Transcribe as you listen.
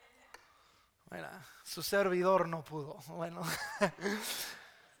Bueno, su servidor no pudo. Bueno,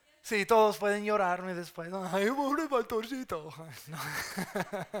 sí, todos pueden llorarme después. ¿No? Ay, pobre pastorcito. No.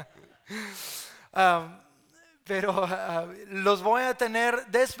 Um, pero los voy a tener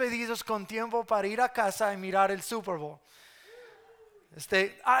despedidos con tiempo para ir a casa y mirar el Super Bowl.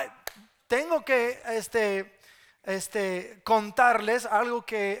 Tengo que contarles algo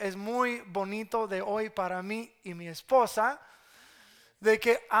que es muy bonito de hoy para mí y mi esposa, de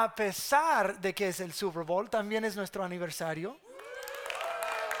que a pesar de que es el Super Bowl, también es nuestro aniversario.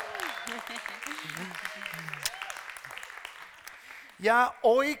 Ya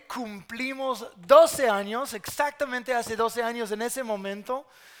hoy cumplimos 12 años, exactamente hace 12 años en ese momento.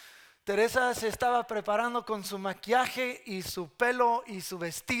 Teresa se estaba preparando con su maquillaje y su pelo y su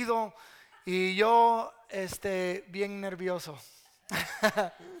vestido y yo bien nervioso.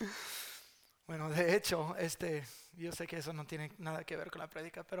 Bueno, de hecho, yo sé que eso no tiene nada que ver con la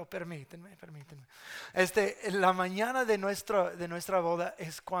prédica, pero permítanme. La mañana de nuestra boda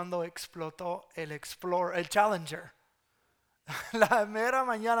es cuando explotó el Challenger. La mera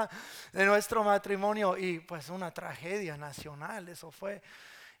mañana de nuestro matrimonio y pues una tragedia nacional, eso fue.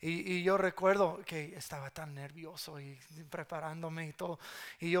 Y yo recuerdo que estaba tan nervioso y preparándome y todo.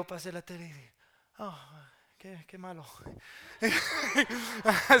 Y yo pasé la tele y dije, oh, qué malo.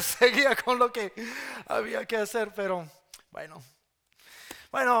 Seguía con lo que había que hacer, pero bueno,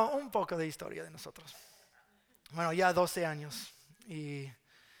 un poco de historia de nosotros. Bueno, ya 12 años y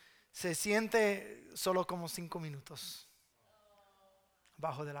se siente solo como 5 minutos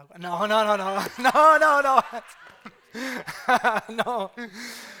bajo del agua. No, no, no, no, no, no, no.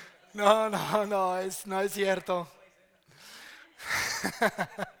 No, no es cierto.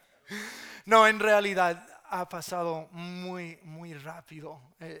 No, en realidad ha pasado muy rápido,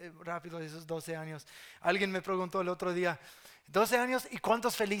 rápido esos 12 años. Alguien me preguntó el otro día, 12 años y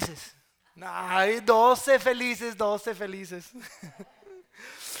cuántos felices. Ay, 12 felices, 12 felices.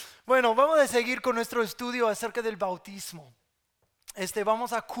 Bueno, vamos a seguir con nuestro estudio acerca del bautismo.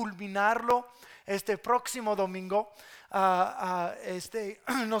 Vamos a culminarlo este próximo domingo,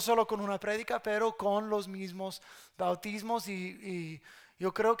 no solo con una prédica, pero con los mismos bautismos y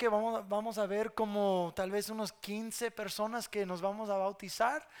yo creo que vamos a ver como tal vez unos 15 personas que nos vamos a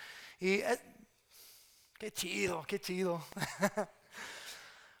bautizar y qué chido, qué chido.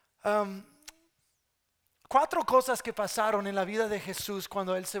 Um, 4 cosas que pasaron en la vida de Jesús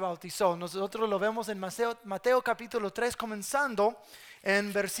cuando Él se bautizó. Nosotros lo vemos en Mateo capítulo 3, comenzando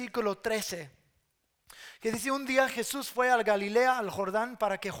en versículo 13. Que dice: un día Jesús fue al Galilea, al Jordán,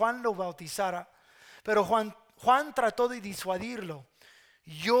 para que Juan lo bautizara. Pero Juan trató de disuadirlo.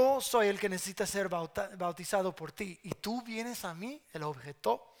 Yo soy el que necesita ser bautizado por ti, ¿y tú vienes a mí? Él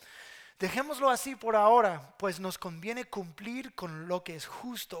objetó. Dejémoslo así por ahora, pues nos conviene cumplir con lo que es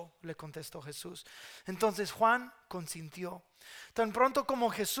justo, le contestó Jesús. Entonces Juan consintió. Tan pronto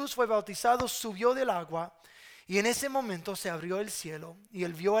como Jesús fue bautizado, subió del agua, y en ese momento se abrió el cielo, y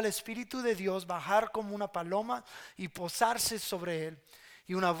él vio al Espíritu de Dios bajar como una paloma y posarse sobre él.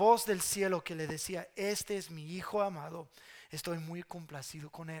 Y una voz del cielo que le decía: este es mi Hijo amado, estoy muy complacido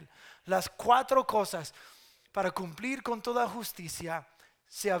con él. Las 4 cosas para cumplir con toda justicia: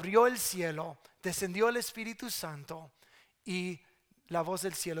 se abrió el cielo, descendió el Espíritu Santo y la voz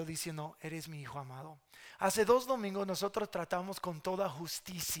del cielo diciendo: eres mi Hijo amado. Hace 2 domingos nosotros tratamos con toda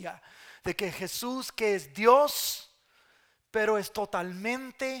justicia de que Jesús, que es Dios, pero es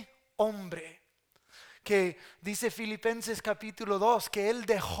totalmente hombre, que dice Filipenses capítulo 2 que Él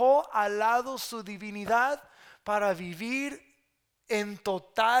dejó al lado su divinidad para vivir en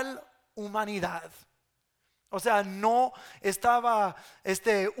total humanidad. O sea, no estaba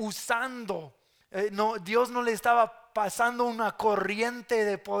usando, Dios no le estaba pasando una corriente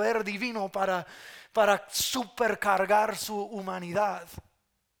de poder divino para supercargar su humanidad.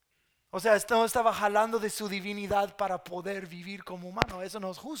 O sea, no estaba jalando de su divinidad para poder vivir como humano. Eso no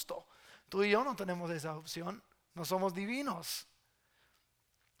es justo. Tú y yo no tenemos esa opción. No somos divinos.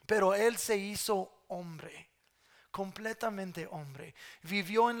 Pero Él se hizo hombre, completamente hombre.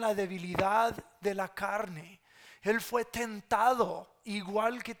 Vivió en la debilidad de la carne. Él fue tentado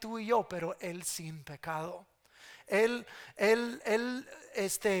igual que tú y yo, pero Él sin pecado. Él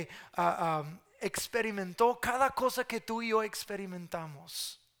experimentó cada cosa que tú y yo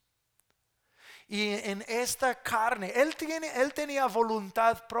experimentamos. Y en esta carne, él tenía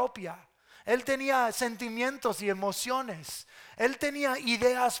voluntad propia. Él tenía sentimientos y emociones. Él tenía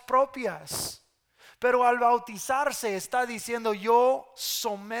ideas propias. Pero al bautizarse está diciendo: yo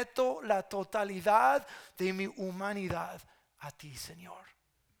someto la totalidad de mi humanidad a ti, Señor.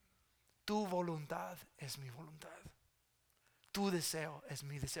 Tu voluntad es mi voluntad. Tu deseo es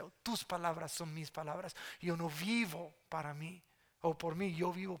mi deseo. Tus palabras son mis palabras. Yo no vivo para mí o por mí.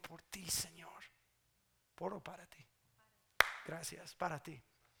 Yo vivo por ti, Señor. Por o para ti. Gracias, para ti.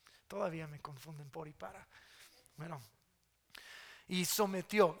 Todavía me confunden por y para. Bueno. Y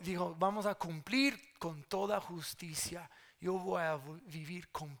sometió. Dijo, vamos a cumplir con toda justicia. Yo voy a vivir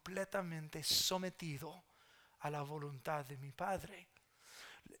completamente sometido a la voluntad de mi Padre.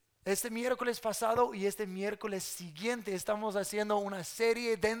 Este miércoles pasado y este miércoles siguiente estamos haciendo una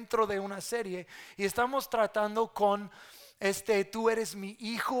serie dentro de una serie y estamos tratando con tú eres mi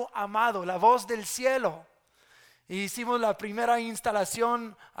hijo amado, la voz del cielo. Y hicimos la primera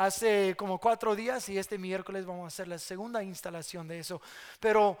instalación hace como 4 días y este miércoles vamos a hacer la segunda instalación de eso.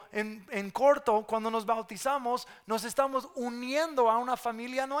 Pero en corto, cuando nos bautizamos, nos estamos uniendo a una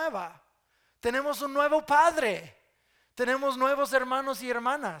familia nueva. Tenemos un nuevo padre. Tenemos nuevos hermanos y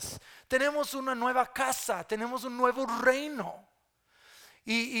hermanas. Tenemos una nueva casa. Tenemos un nuevo reino.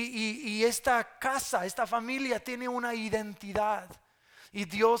 Y esta casa, esta familia tiene una identidad. Y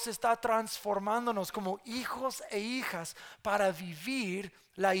Dios está transformándonos como hijos e hijas para vivir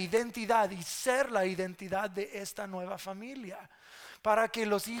la identidad y ser la identidad de esta nueva familia. Para que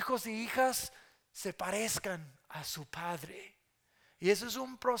los hijos e hijas se parezcan a su Padre. Y eso es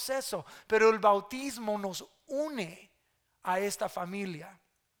un proceso. Pero el bautismo nos une a esta familia.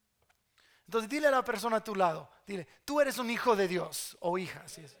 Entonces dile a la persona a tu lado, dile, tú eres un hijo de Dios o hija.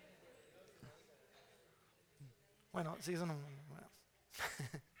 ¿Sí es? Bueno, sí, eso no. Bueno.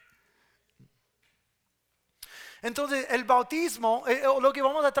 Entonces el bautismo, lo que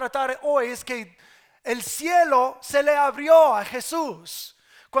vamos a tratar hoy es que el cielo se le abrió a Jesús.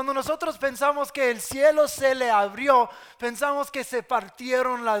 Cuando nosotros pensamos que el cielo se le abrió, pensamos que se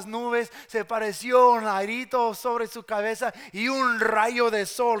partieron las nubes, se pareció un airito sobre su cabeza y un rayo de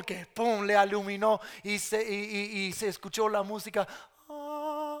sol que pum le iluminó y se escuchó la música.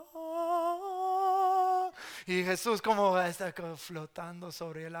 Y Jesús como está flotando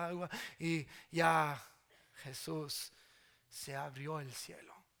sobre el agua y ya Jesús se abrió el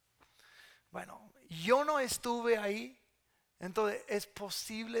cielo. Bueno, yo no estuve ahí. Entonces, ¿es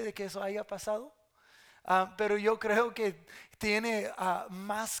posible de que eso haya pasado? Pero yo creo que tiene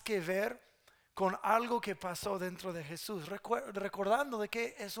más que ver con algo que pasó dentro de Jesús. Recordando de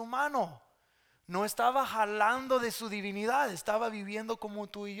que es humano. No estaba jalando de su divinidad, estaba viviendo como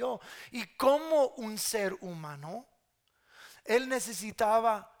tú y yo. Y como un ser humano, Él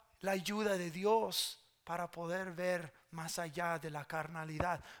necesitaba la ayuda de Dios para poder ver más allá de la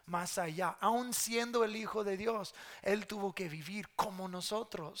carnalidad, más allá. Aun siendo el Hijo de Dios, Él tuvo que vivir como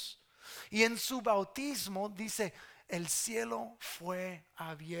nosotros. Y en su bautismo dice, el cielo fue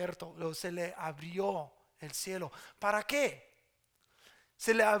abierto, se le abrió el cielo. ¿Para qué?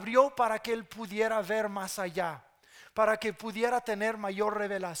 Se le abrió para que Él pudiera ver más allá, para que pudiera tener mayor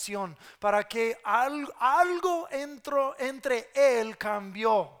revelación, para que algo entre Él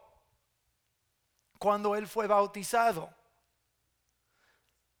cambió. Cuando Él fue bautizado,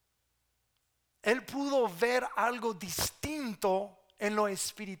 Él pudo ver algo distinto en lo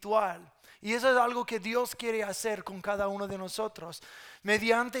espiritual. Y eso es algo que Dios quiere hacer con cada uno de nosotros.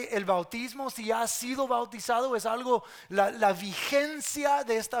 Mediante el bautismo, si has sido bautizado, es algo, la vigencia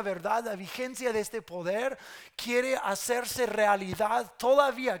de esta verdad, la vigencia de este poder, quiere hacerse realidad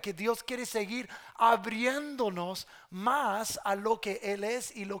todavía, que Dios quiere seguir abriéndonos más a lo que Él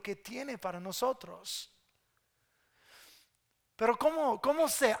es y lo que tiene para nosotros. Pero ¿cómo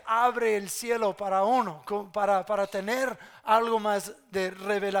se abre el cielo para uno? Para tener algo más de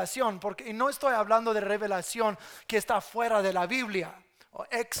revelación. Porque no estoy hablando de revelación que está fuera de la Biblia. O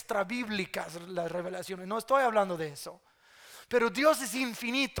extra bíblicas las revelaciones. No estoy hablando de eso. Pero Dios es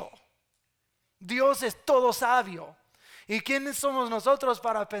infinito. Dios es todo sabio. ¿Y quiénes somos nosotros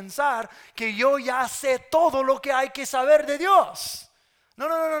para pensar que yo ya sé todo lo que hay que saber de Dios?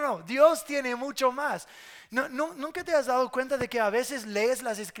 No. Dios tiene mucho más. ¿Nunca te has dado cuenta de que a veces lees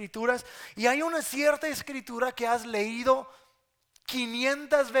las escrituras y hay una cierta escritura que has leído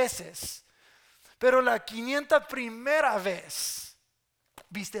 500 veces, pero la 501ª vez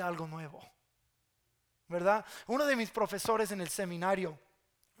viste algo nuevo? ¿Verdad? Uno de mis profesores en el seminario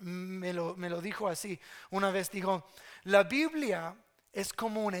me lo dijo así. Una vez dijo, la Biblia es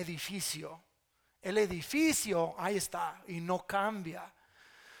como un edificio. El edificio ahí está y no cambia.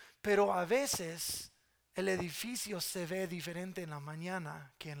 Pero a veces el edificio se ve diferente en la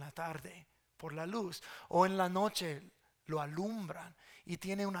mañana que en la tarde por la luz, o en la noche lo alumbran y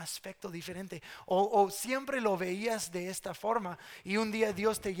tiene un aspecto diferente, o siempre lo veías de esta forma y un día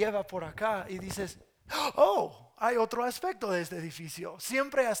Dios te lleva por acá y dices, oh, hay otro aspecto de este edificio,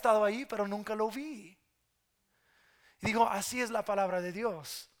 siempre ha estado ahí pero nunca lo vi. Y digo, así es la palabra de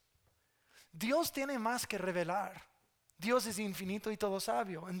Dios. Dios tiene más que revelar. Dios es infinito y todo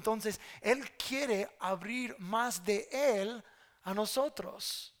sabio. Entonces, Él quiere abrir más de Él a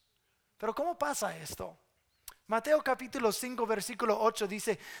nosotros. Pero ¿cómo pasa esto? Mateo capítulo 5 versículo 8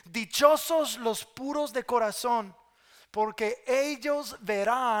 dice, dichosos los puros de corazón, porque ellos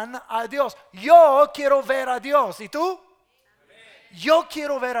verán a Dios. Yo quiero ver a Dios. ¿Y tú? Yo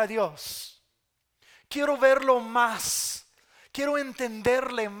quiero ver a Dios. Quiero verlo más. Quiero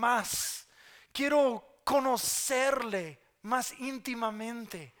entenderle más. Quiero conocerle más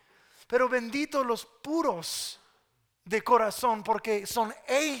íntimamente. Pero benditos los puros de corazón, porque son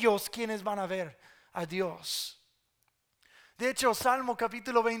ellos quienes van a ver a Dios. De hecho, Salmo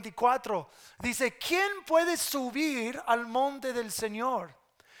capítulo 24 dice, ¿quién puede subir al monte del Señor?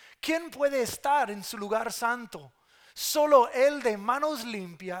 ¿Quién puede estar en su lugar santo? Solo Él de manos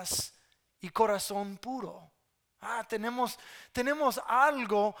limpias y corazón puro. Tenemos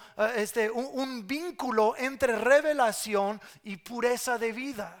algo, un vínculo entre revelación y pureza de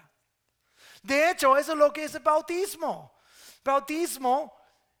vida. De hecho, eso es lo que es el bautismo. Bautismo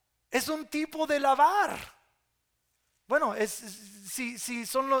es un tipo de lavar. Bueno, si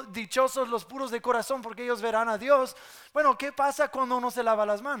son los dichosos los puros de corazón, porque ellos verán a Dios. Bueno, ¿qué pasa cuando uno se lava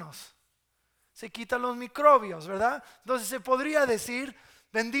las manos? Se quitan los microbios, ¿verdad? Entonces se podría decir,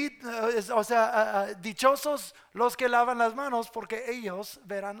 dichosos los que lavan las manos, porque ellos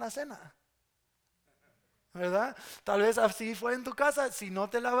verán la cena, ¿verdad? Tal vez así fue en tu casa. Si no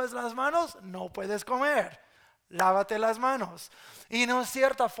te lavas las manos, no puedes comer. Lávate las manos. Y en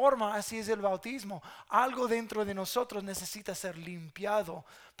cierta forma así es el bautismo. Algo dentro de nosotros necesita ser limpiado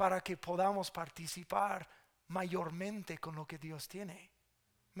para que podamos participar mayormente con lo que Dios tiene.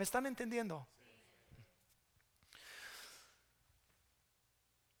 ¿Me están entendiendo?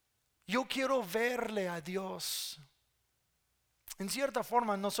 Yo quiero verle a Dios. En cierta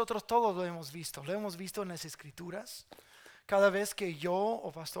forma nosotros todos lo hemos visto en las Escrituras. Cada vez que yo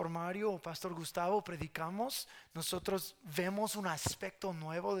o Pastor Mario o Pastor Gustavo predicamos, nosotros vemos un aspecto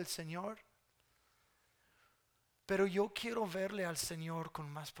nuevo del Señor. Pero yo quiero verle al Señor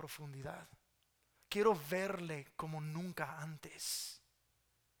con más profundidad. Quiero verle como nunca antes.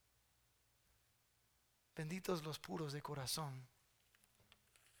 Benditos los puros de corazón,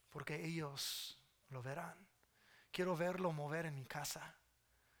 porque ellos lo verán. Quiero verlo mover en mi casa.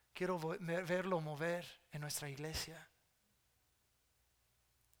 Quiero verlo mover en nuestra iglesia.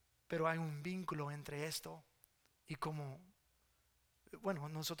 Pero hay un vínculo entre esto y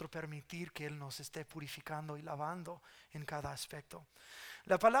nosotros permitir que Él nos esté purificando y lavando en cada aspecto.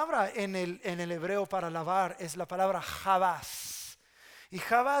 La palabra en el hebreo para lavar es la palabra javás. Y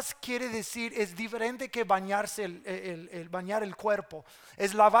javás quiere decir, es diferente que bañarse, el bañar el cuerpo.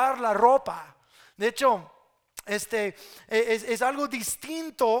 Es lavar la ropa. De hecho, es algo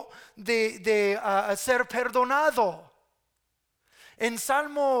distinto de ser perdonado. En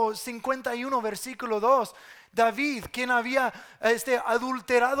Salmo 51 versículo 2, David, quien había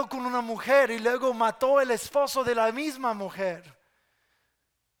adulterado con una mujer y luego mató el esposo de la misma mujer,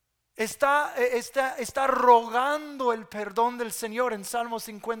 está rogando el perdón del Señor en Salmo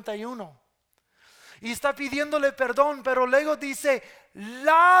 51. Y está pidiéndole perdón, pero luego dice,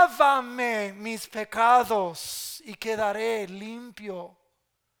 lávame mis pecados y quedaré limpio.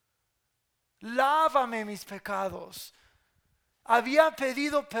 Lávame mis pecados. Había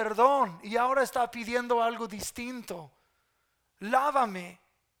pedido perdón y ahora está pidiendo algo distinto. Lávame.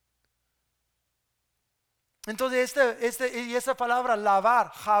 Entonces y esa palabra lavar,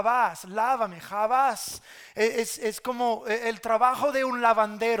 javás, lávame, javás, es como el trabajo de un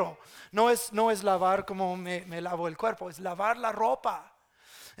lavandero. No es lavar como me lavo el cuerpo, es lavar la ropa.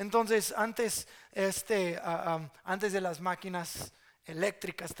 Entonces antes de las máquinas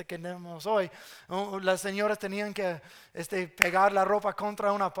eléctricas que tenemos hoy, las señoras tenían que pegar la ropa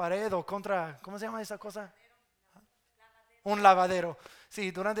contra una pared o contra, ¿cómo se llama esa cosa? Un lavadero. Sí,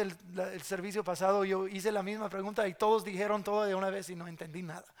 durante el servicio pasado yo hice la misma pregunta y todos dijeron todo de una vez y no entendí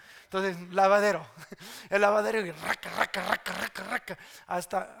nada. Entonces, lavadero. El lavadero y raca,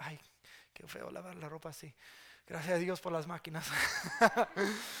 hasta, ay, qué feo lavar la ropa así. Gracias a Dios por las máquinas.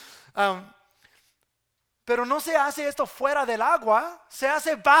 Pero no se hace esto fuera del agua, se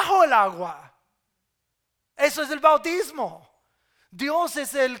hace bajo el agua. Eso es el bautismo. Dios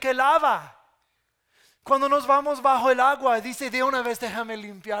es el que lava. Cuando nos vamos bajo el agua, dice de una vez, déjame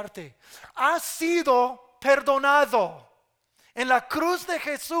limpiarte. Has sido perdonado. En la cruz de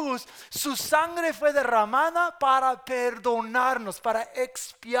Jesús, su sangre fue derramada para perdonarnos, para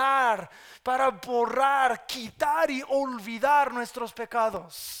expiar, para borrar, quitar y olvidar nuestros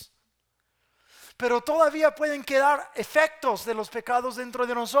pecados. pero todavía pueden quedar efectos de los pecados dentro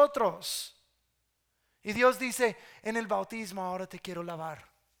de nosotros. Y Dios dice, en el bautismo ahora te quiero lavar.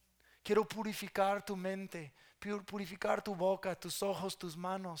 Quiero purificar tu mente, purificar tu boca, tus ojos, tus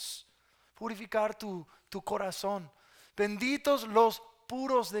manos, purificar tu corazón. Benditos los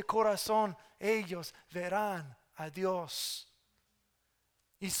puros de corazón, ellos verán a Dios.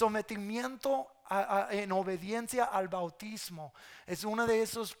 Y sometimiento en obediencia al bautismo es uno de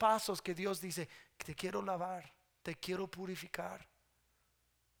esos pasos que Dios dice, te quiero lavar, te quiero purificar,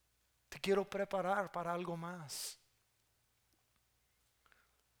 te quiero preparar para algo más.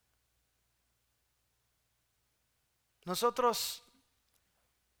 Nosotros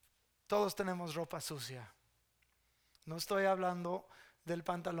todos tenemos ropa sucia. No estoy hablando del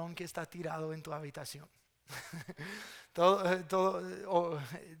pantalón que está tirado en tu habitación. Todos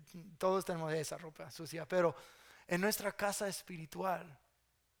tenemos esa ropa sucia, pero en nuestra casa espiritual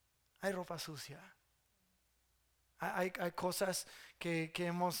hay ropa sucia. Hay cosas que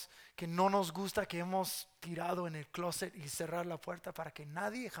no nos gusta, que hemos tirado en el closet y cerrar la puerta para que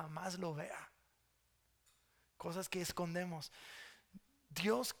nadie jamás lo vea. Cosas que escondemos.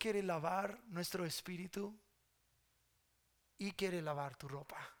 Dios quiere lavar nuestro espíritu y quiere lavar tu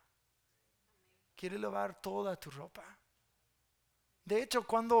ropa. Quiere lavar toda tu ropa. De hecho,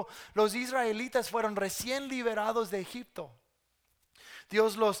 cuando los israelitas fueron recién liberados de Egipto,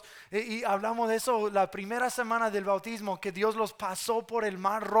 Dios y hablamos de eso la primera semana del bautismo, que Dios los pasó por el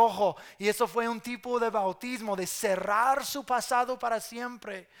mar rojo, y eso fue un tipo de bautismo, de cerrar su pasado para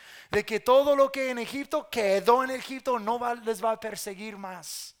siempre, de que todo lo que en Egipto quedó en Egipto les va a perseguir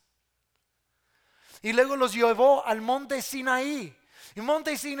más. Y luego los llevó al monte Sinaí. El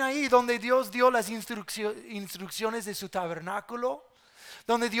monte Sinaí, donde Dios dio las instrucciones de su tabernáculo,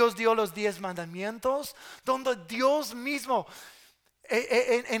 donde Dios dio los 10 mandamientos, donde Dios mismo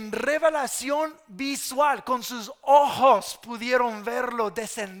en revelación visual con sus ojos pudieron verlo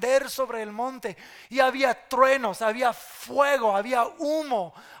descender sobre el monte, y había truenos, había fuego, había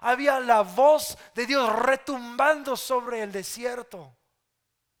humo, había la voz de Dios retumbando sobre el desierto.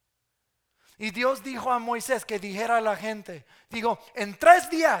 Y Dios dijo a Moisés que dijera a la gente, digo, en 3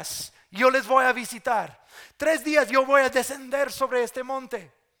 días yo les voy a visitar, 3 días yo voy a descender sobre este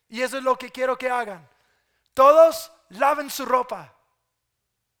monte, y eso es lo que quiero que hagan. Todos laven su ropa,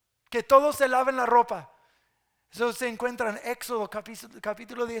 que todos se laven la ropa. Eso se encuentra en Éxodo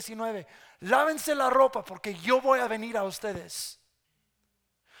capítulo 19. Lávense la ropa porque yo voy a venir a ustedes,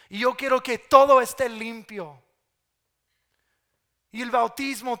 y yo quiero que todo esté limpio. Y el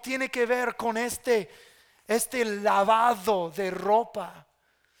bautismo tiene que ver con este lavado de ropa.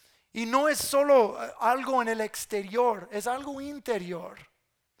 Y no es solo algo en el exterior, es algo interior.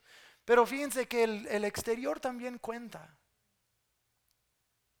 Pero fíjense que el exterior también cuenta.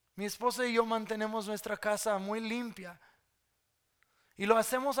 Mi esposa y yo mantenemos nuestra casa muy limpia. Y lo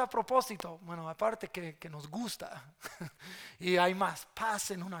hacemos a propósito. Bueno, aparte que nos gusta. Y hay más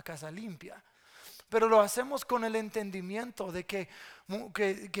paz en una casa limpia. Pero lo hacemos con el entendimiento de que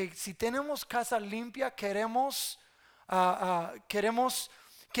si tenemos casa limpia, queremos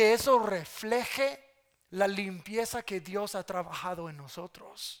que eso refleje la limpieza que Dios ha trabajado en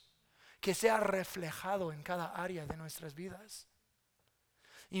nosotros, que sea reflejado en cada área de nuestras vidas.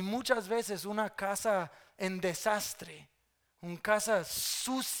 Y muchas veces una casa en desastre, una casa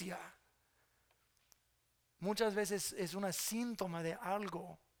sucia, muchas veces es un síntoma de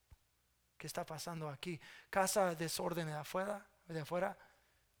algo que está pasando aquí. Casa desordenada de afuera,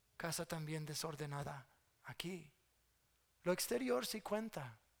 casa también desordenada aquí. Lo exterior sí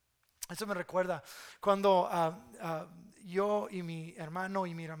cuenta. Eso me recuerda cuando yo y mi hermano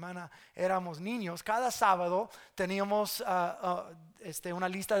y mi hermana éramos niños. Cada sábado teníamos una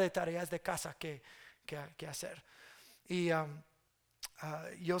lista de tareas de casa que hacer. Y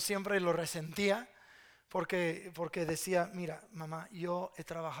yo siempre lo resentía porque decía, mira, mamá, yo he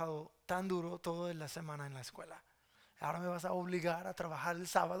trabajado tan duro toda la semana en la escuela. Ahora me vas a obligar a trabajar el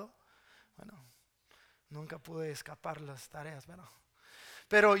sábado. Bueno, nunca pude escapar las tareas,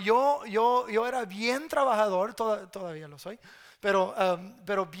 pero yo era bien trabajador, todavía lo soy,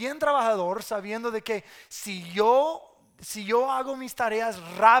 pero bien trabajador, sabiendo de que si yo hago mis tareas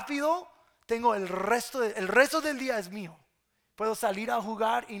rápido, tengo el resto del día es mío. Puedo salir a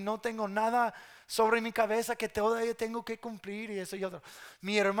jugar y no tengo nada sobre mi cabeza que todavía tengo que cumplir, y eso y otro.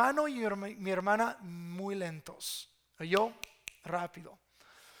 Mi hermano y mi hermana muy lentos, yo rápido.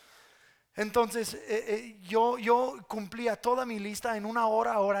 Entonces yo cumplía toda mi lista en 1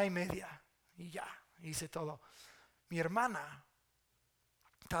 hora, 1:30, y ya, hice todo. Mi hermana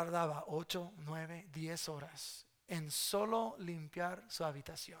tardaba 8, 9, 10 horas en solo limpiar su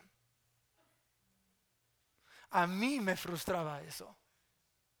habitación. A mí me frustraba eso.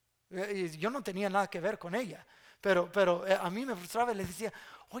 Y yo no tenía nada que ver con ella, pero a mí me frustraba y le decía,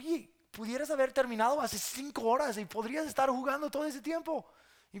 oye, pudieras haber terminado hace 5 horas y podrías estar jugando todo ese tiempo.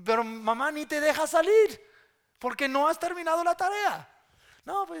 Pero mamá ni te deja salir porque no has terminado la tarea.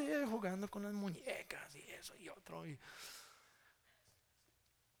 No, pues jugando con las muñecas y eso y otro.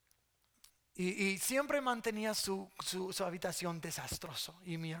 Y siempre mantenía su habitación desastroso.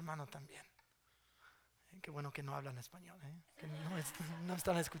 Y mi hermano también. Qué bueno que no hablan español, que no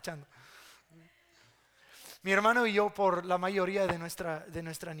están escuchando. Mi hermano y yo por la mayoría de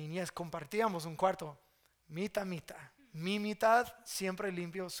nuestra niñez compartíamos un cuarto, mitad, mitad. Mi mitad siempre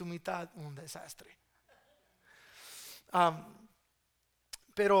limpio, su mitad un desastre.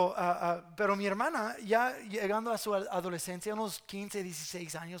 Pero mi hermana, ya llegando a su adolescencia, unos 15,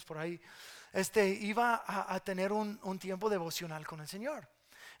 16 años por ahí, iba a tener un tiempo devocional con el Señor.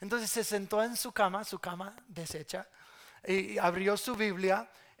 Entonces se sentó en su cama deshecha, y abrió su Biblia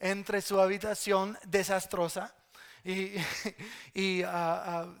entre su habitación desastrosa y,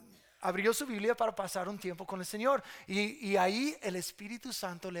 abrió su Biblia para pasar un tiempo con el Señor. Y ahí el Espíritu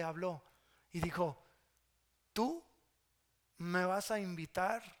Santo le habló y dijo, ¿tú me vas a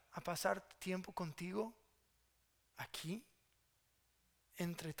invitar a pasar tiempo contigo aquí,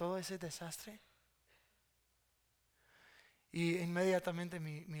 entre todo ese desastre? Y inmediatamente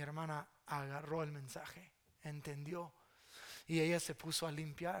mi hermana agarró el mensaje, entendió, y ella se puso a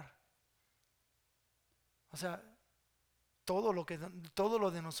limpiar. O sea, todo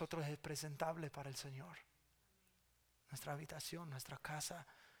lo de nosotros es presentable para el Señor. Nuestra habitación, nuestra casa,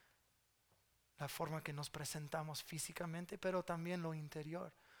 la forma que nos presentamos físicamente, pero también lo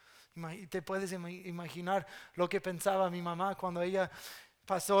interior. Te puedes imaginar lo que pensaba mi mamá cuando ella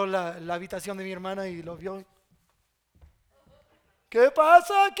pasó la habitación de mi hermana y lo vio. ¿Qué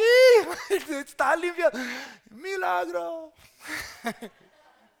pasa aquí? Está limpio. Milagro.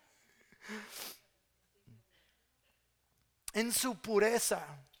 En su pureza,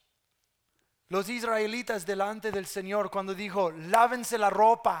 los israelitas delante del Señor, cuando dijo, lávense la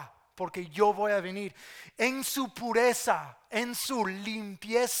ropa porque yo voy a venir, en su pureza, en su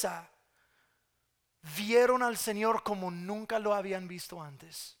limpieza, vieron al Señor como nunca lo habían visto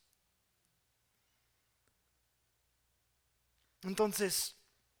antes. Entonces,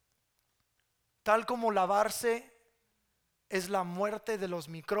 tal como lavarse es la muerte de los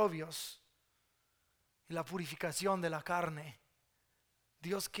microbios y la purificación de la carne,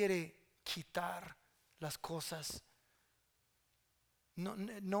 Dios quiere quitar las cosas.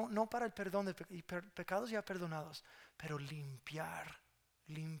 No para el perdón de pecados ya perdonados, pero limpiar,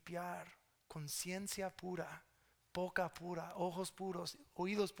 conciencia pura, boca pura, ojos puros,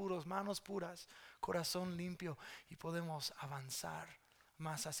 oídos puros, manos puras, corazón limpio, y podemos avanzar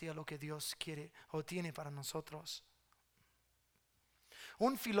más hacia lo que Dios quiere o tiene para nosotros.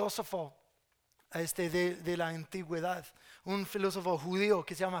 Un filósofo de la antigüedad, un filósofo judío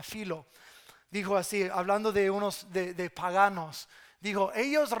que se llama Filo, dijo así, hablando de unos de paganos, dijo,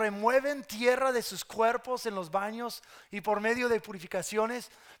 ellos remueven tierra de sus cuerpos en los baños y por medio de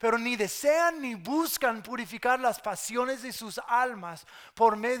purificaciones, pero ni desean ni buscan purificar las pasiones de sus almas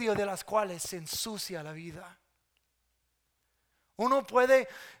por medio de las cuales se ensucia la vida. Uno puede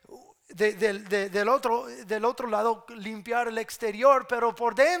del otro lado limpiar el exterior, pero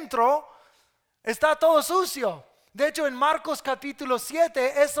por dentro está todo sucio. De hecho, en Marcos capítulo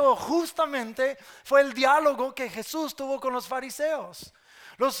 7, eso justamente fue el diálogo que Jesús tuvo con los fariseos.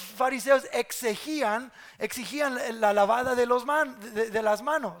 Los fariseos exigían la lavada de las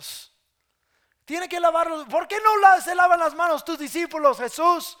manos. Tiene que lavarlos. ¿Por qué no se lavan las manos tus discípulos,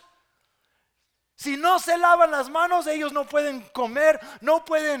 Jesús? Si no se lavan las manos, ellos no pueden comer, no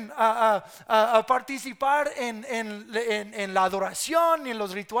pueden participar en la adoración, ni en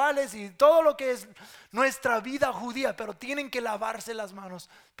los rituales y todo lo que es nuestra vida judía, pero tienen que lavarse las manos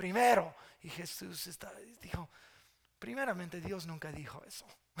primero. Y Jesús dijo, primeramente Dios nunca dijo eso.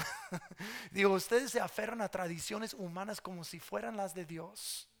 Digo, ustedes se aferran a tradiciones humanas como si fueran las de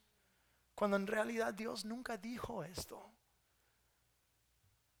Dios, cuando en realidad Dios nunca dijo esto.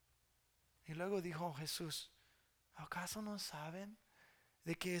 Y luego dijo Jesús, ¿acaso no saben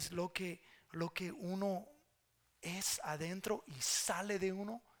de qué es lo que uno es adentro y sale de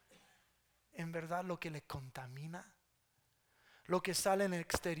uno? En verdad lo que le contamina. Lo que sale en el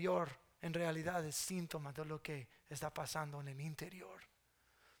exterior en realidad es síntoma de lo que está pasando en el interior.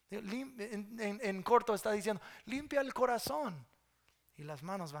 En corto está diciendo, limpia el corazón y las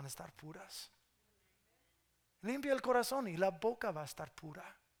manos van a estar puras. Limpia el corazón y la boca va a estar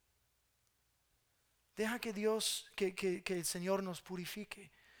pura. Deja que Dios, que el Señor nos purifique.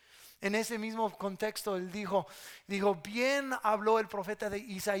 En ese mismo contexto él dijo, bien habló el profeta de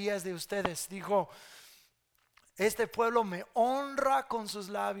Isaías de ustedes. Dijo, este pueblo me honra con sus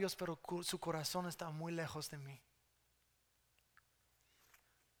labios, pero su corazón está muy lejos de mí.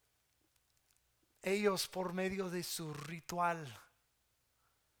 Ellos por medio de su ritual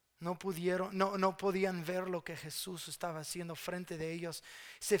no podían ver lo que Jesús estaba haciendo frente de ellos.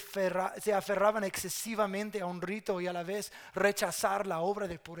 Se aferraban excesivamente a un rito y a la vez rechazar la obra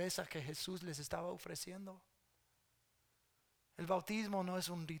de pureza que Jesús les estaba ofreciendo. El bautismo no es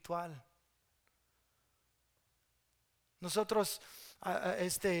un ritual. Nosotros,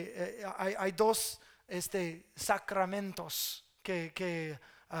 hay dos sacramentos que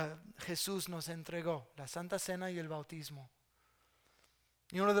Jesús nos entregó: la Santa Cena y el bautismo.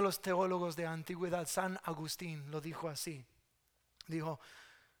 Y uno de los teólogos de antigüedad, San Agustín, lo dijo así. Dijo,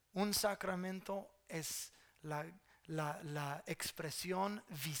 un sacramento es la expresión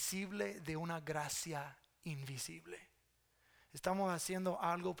visible de una gracia invisible. Estamos haciendo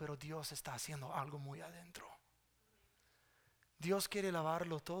algo, pero Dios está haciendo algo muy adentro. Dios quiere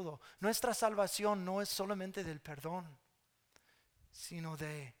lavarlo todo. Nuestra salvación no es solamente del perdón, sino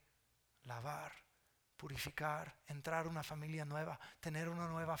de lavar, purificar, entrar a una familia nueva, tener una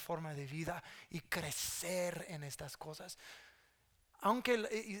nueva forma de vida y crecer en estas cosas.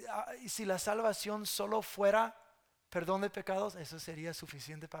 Aunque si la salvación solo fuera perdón de pecados, eso sería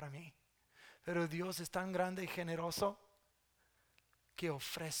suficiente para mí. Pero Dios es tan grande y generoso que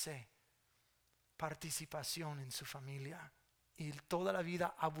ofrece participación en su familia y toda la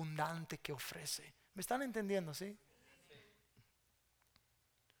vida abundante que ofrece. ¿Me están entendiendo? ¿Sí?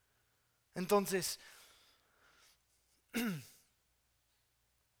 Entonces,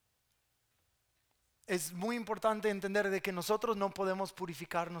 es muy importante entender de que nosotros no podemos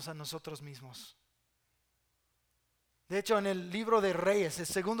purificarnos a nosotros mismos. De hecho, en el libro de Reyes, el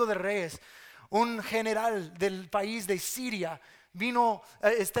segundo de Reyes, un general del país de Siria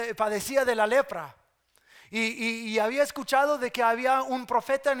padecía de la lepra y había escuchado de que había un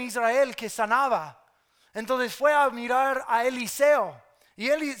profeta en Israel que sanaba. Entonces fue a mirar a Eliseo. Y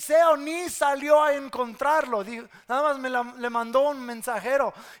Eliseo ni salió a encontrarlo. Nada más le mandó un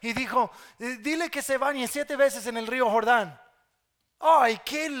mensajero y dijo, dile que se bañe 7 veces en el río Jordán. ¡Ay,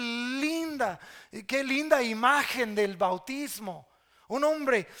 qué linda imagen del bautismo! Un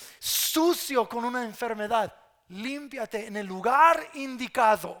hombre sucio con una enfermedad, límpiate en el lugar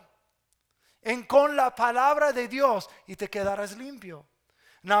indicado, con la palabra de Dios, y te quedarás limpio.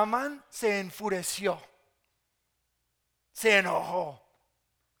 Naamán se enfureció, se enojó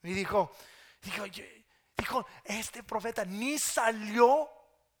y dijo, este profeta ni salió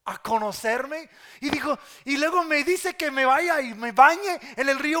a conocerme, y luego me dice que me vaya y me bañe en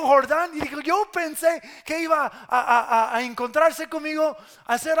el río Jordán. Y dijo, yo pensé que iba a encontrarse conmigo,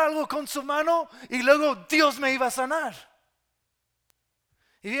 hacer algo con su mano y luego Dios me iba a sanar.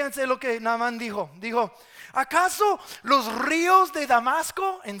 Y fíjense lo que Naamán dijo. ¿Acaso los ríos de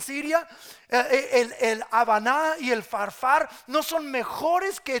Damasco en Siria, el Habaná y el Farfar, no son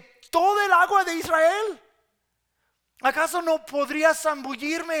mejores que todo el agua de Israel? ¿Acaso no podría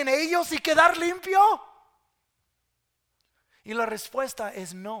zambullirme en ellos y quedar limpio? Y la respuesta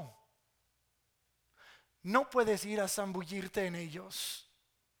es no. No puedes ir a zambullirte en ellos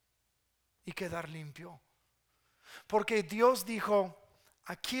y quedar limpio. Porque Dios dijo,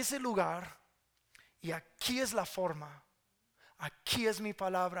 aquí es el lugar y aquí es la forma. Aquí es mi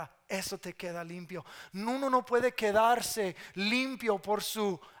palabra, eso te queda limpio. Uno no puede quedarse limpio por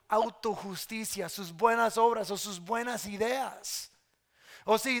su autojusticia, sus buenas obras o sus buenas ideas.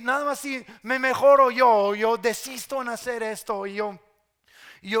 O si nada más si me mejoro yo desisto en hacer esto y yo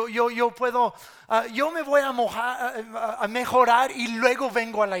puedo, yo me voy a mejorar y luego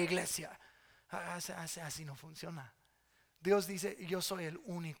vengo a la iglesia. Así no funciona. Dios dice, yo soy el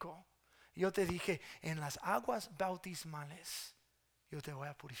único. Yo te dije, en las aguas bautismales yo te voy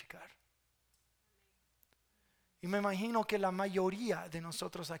a purificar. Y me imagino que la mayoría de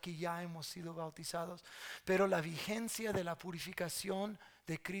nosotros aquí ya hemos sido bautizados, pero la vigencia de la purificación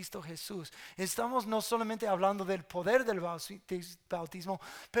de Cristo Jesús. Estamos no solamente hablando del poder del bautismo,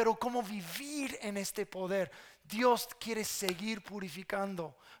 pero cómo vivir en este poder. Dios quiere seguir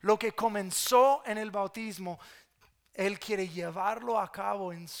purificando. Lo que comenzó en el bautismo, Él quiere llevarlo a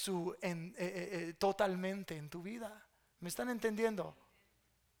cabo totalmente en tu vida. ¿Me están entendiendo?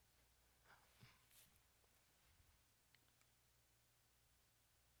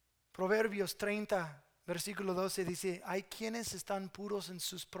 Proverbios 30, versículo 12 dice, hay quienes están puros en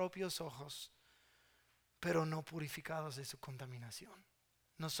sus propios ojos, pero no purificados de su contaminación.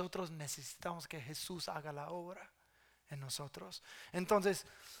 Nosotros necesitamos que Jesús haga la obra en nosotros. Entonces,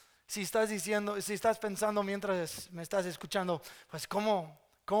 Si estás pensando mientras me estás escuchando, pues ¿cómo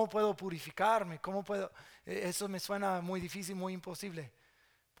puedo purificarme? ¿Cómo puedo? Eso me suena muy difícil, muy imposible.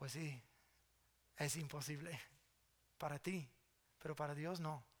 Pues sí, es imposible para ti, pero para Dios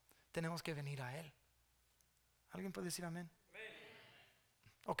no. Tenemos que venir a Él. ¿Alguien puede decir amén?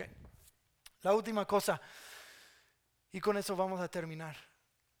 Ok, la última cosa, y con eso vamos a terminar.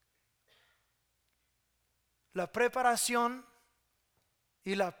 La preparación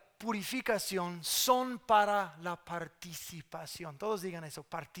y la purificación son para la participación. Todos digan eso,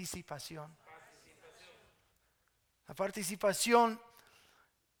 participación. La participación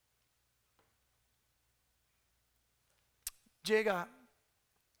llega,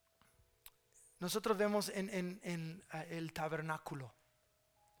 nosotros vemos en el tabernáculo.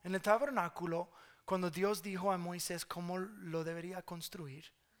 En el tabernáculo, cuando Dios dijo a Moisés cómo lo debería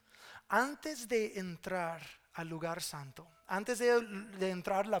construir, antes de entrar al lugar santo, antes de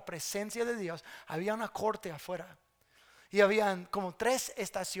entrar la presencia de Dios, había una corte afuera. Y habían como 3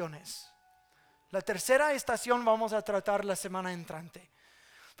 estaciones. La tercera estación vamos a tratar la semana entrante.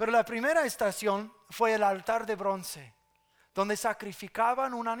 Pero la primera estación fue el altar de bronce, donde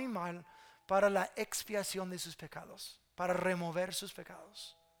sacrificaban un animal para la expiación de sus pecados, para remover sus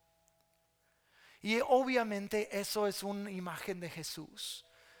pecados. Y obviamente eso es una imagen de Jesús.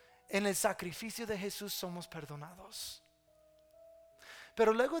 En el sacrificio de Jesús somos perdonados.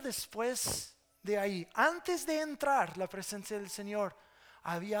 Pero luego después de ahí, antes de entrar la presencia del Señor,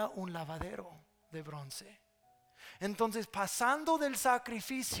 había un lavadero de bronce. Entonces, pasando del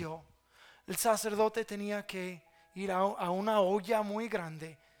sacrificio, el sacerdote tenía que ir a una olla muy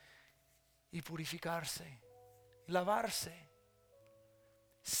grande y purificarse, lavarse.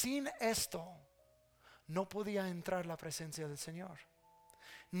 Sin esto no podía entrar la presencia del Señor.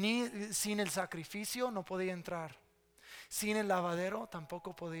 Ni sin el sacrificio no podía entrar. Sin el lavadero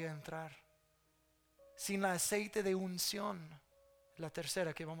tampoco podía entrar. Sin el aceite de unción, la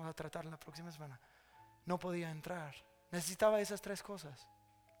tercera que vamos a tratar la próxima semana, no podía entrar. Necesitaba esas 3 cosas.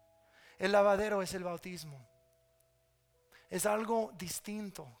 El lavadero es el bautismo. Es algo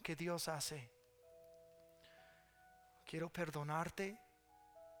distinto que Dios hace. Quiero perdonarte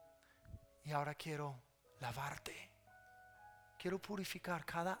y ahora quiero lavarte. Quiero purificar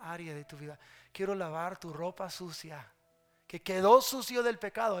cada área de tu vida. Quiero lavar tu ropa sucia, que quedó sucio del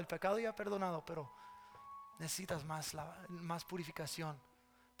pecado. El pecado ya perdonado, pero necesitas más purificación.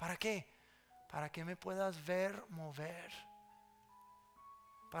 ¿Para qué? Para que me puedas ver mover.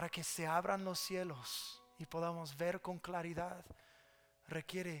 Para que se abran los cielos y podamos ver con claridad.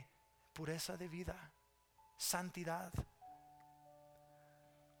 Requiere pureza de vida, santidad.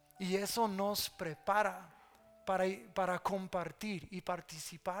 Y eso nos prepara para compartir y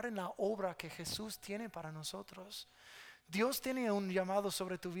participar en la obra que Jesús tiene para nosotros. Dios tiene un llamado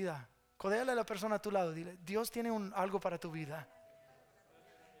sobre tu vida. Codéale a la persona a tu lado, dile, Dios tiene algo para tu vida.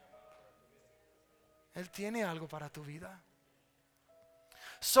 Él tiene algo para tu vida.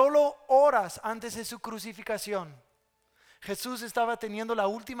 Solo horas antes de su crucificación, Jesús estaba teniendo la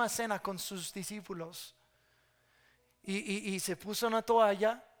última cena con sus discípulos. Y se puso una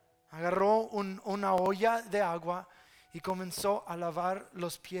toalla, agarró una olla de agua y comenzó a lavar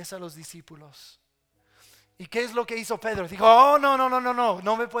los pies a los discípulos. ¿Y qué es lo que hizo Pedro? Dijo, oh,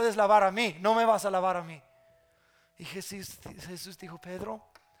 no me puedes lavar a mí, no me vas a lavar a mí. Y Jesús dijo,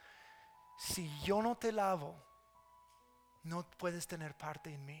 Pedro, si yo no te lavo, no puedes tener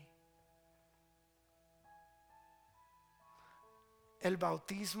parte en mí. El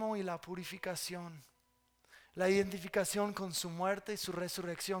bautismo y la purificación, la identificación con su muerte y su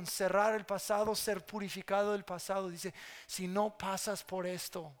resurrección, cerrar el pasado, ser purificado del pasado. Dice, si no pasas por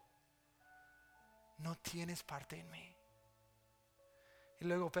esto, no tienes parte en mí. Y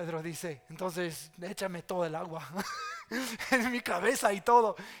luego Pedro dice, entonces échame todo el agua en mi cabeza y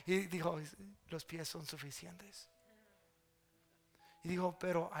todo. Y dijo, los pies son suficientes. Y dijo,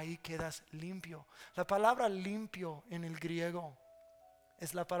 pero ahí quedas limpio. La palabra limpio en el griego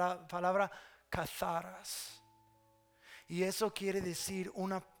es la palabra katharas. Y eso quiere decir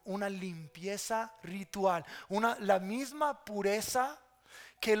una limpieza ritual. La misma pureza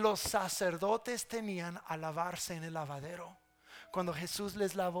que los sacerdotes tenían al lavarse en el lavadero. Cuando Jesús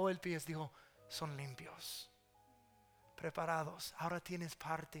les lavó el pie, dijo, son limpios, preparados. Ahora tienes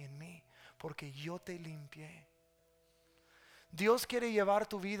parte en mí, porque yo te limpié. Dios quiere llevar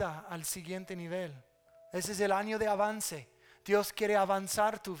tu vida al siguiente nivel. Ese es el año de avance. Dios quiere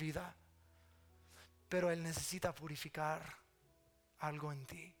avanzar tu vida, pero Él necesita purificar algo en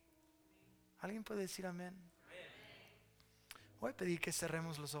ti. ¿Alguien puede decir amén? Voy a pedir que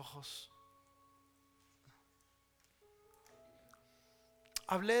cerremos los ojos.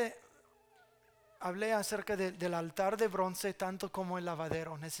 Hablé acerca del altar de bronce tanto como el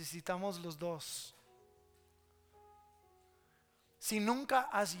lavadero. Necesitamos los dos. Si nunca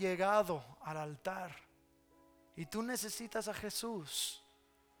has llegado al altar y tú necesitas a Jesús,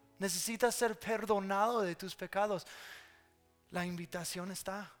 necesitas ser perdonado de tus pecados, la invitación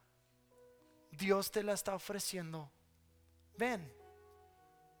está. Dios te la está ofreciendo. Ven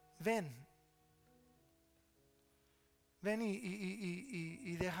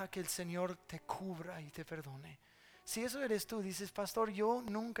y deja que el Señor te cubra y te perdone. Si eso eres tú, dices, pastor, yo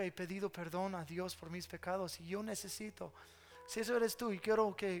nunca he pedido perdón a Dios por mis pecados y yo necesito. Si eso eres tú y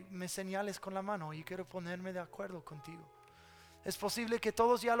quiero que me señales con la mano y quiero ponerme de acuerdo contigo. Es posible que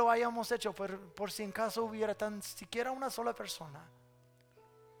todos ya lo hayamos hecho, por si en caso hubiera tan siquiera una sola persona.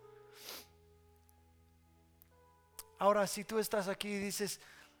 Ahora, si tú estás aquí y dices,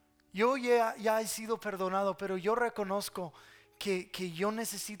 yo ya he sido perdonado, pero yo reconozco que yo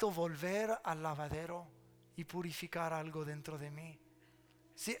necesito volver al lavadero y purificar algo dentro de mí.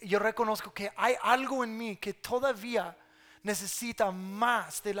 Sí, yo reconozco que hay algo en mí que todavía necesita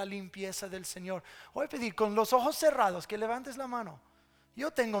más de la limpieza del Señor. Voy a pedir con los ojos cerrados que levantes la mano.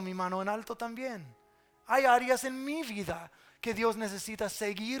 Yo tengo mi mano en alto también. Hay áreas en mi vida que Dios necesita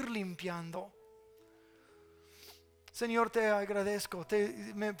seguir limpiando. Señor, te agradezco.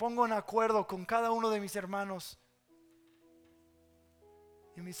 Me pongo en acuerdo con cada uno de mis hermanos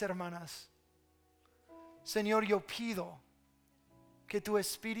y mis hermanas. Señor, yo pido que tu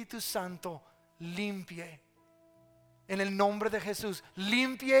Espíritu Santo limpie. En el nombre de Jesús,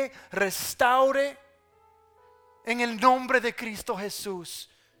 limpie, restaure. En el nombre de Cristo Jesús,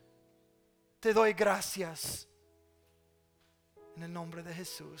 te doy gracias. En el nombre de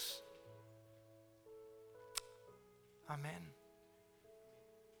Jesús. Amén.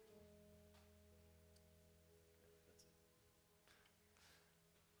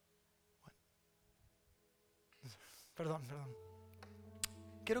 Perdón.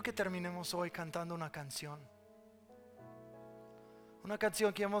 Quiero que terminemos hoy cantando una canción. Una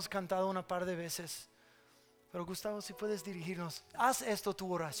canción que hemos cantado una par de veces. Pero Gustavo, si puedes dirigirnos, haz esto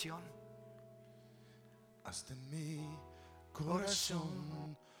tu oración. Haz de mi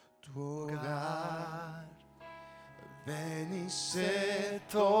corazón tu hogar. Ven y sé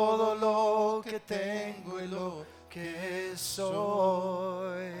todo lo que tengo y lo que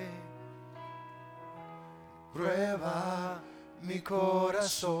soy. Prueba mi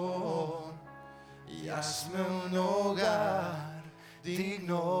corazón y hazme un hogar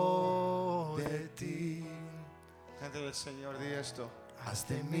digno de ti. Gente del Señor, di esto. Haz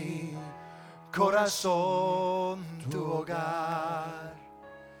de mi corazón tu hogar.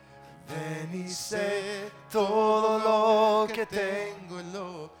 Ven y sé todo lo que tengo y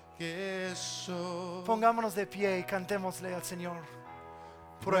lo que soy. Pongámonos de pie y cantémosle al Señor.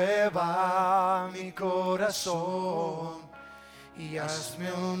 Prueba mi corazón y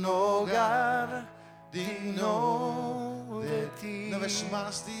hazme un hogar digno de ti. Una vez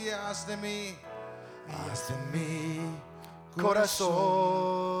más, haz de mí, haz de mi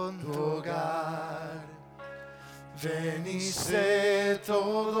corazón tu hogar. Ven y sé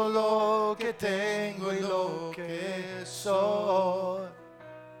todo lo que tengo y lo que soy.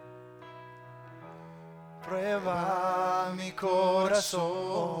 Prueba mi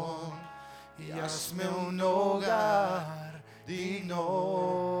corazón y hazme un hogar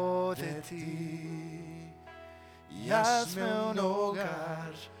digno de ti. Y hazme un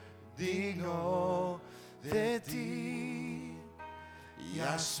hogar digno de ti. Y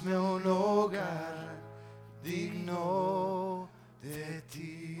hazme un hogar digno de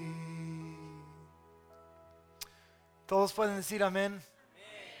ti. Todos pueden decir amén.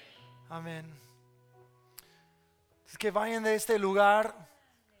 Amén. Es que vayan de este lugar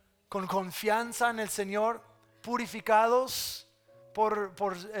con confianza en el Señor, purificados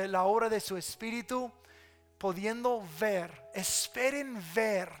por la obra de su Espíritu, pudiendo ver, esperen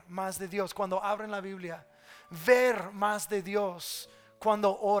ver más de Dios cuando abren la Biblia, ver más de Dios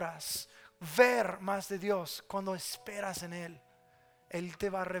cuando oras, ver más de Dios cuando esperas en Él. Él te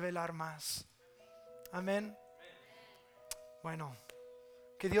va a revelar más. Amén. Bueno,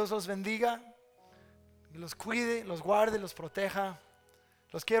 que Dios los bendiga, los cuide, los guarde, los proteja.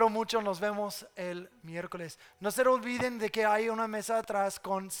 Los quiero mucho, nos vemos el miércoles. No se olviden de que hay una mesa atrás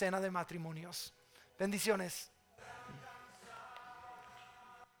con cena de matrimonios. Bendiciones.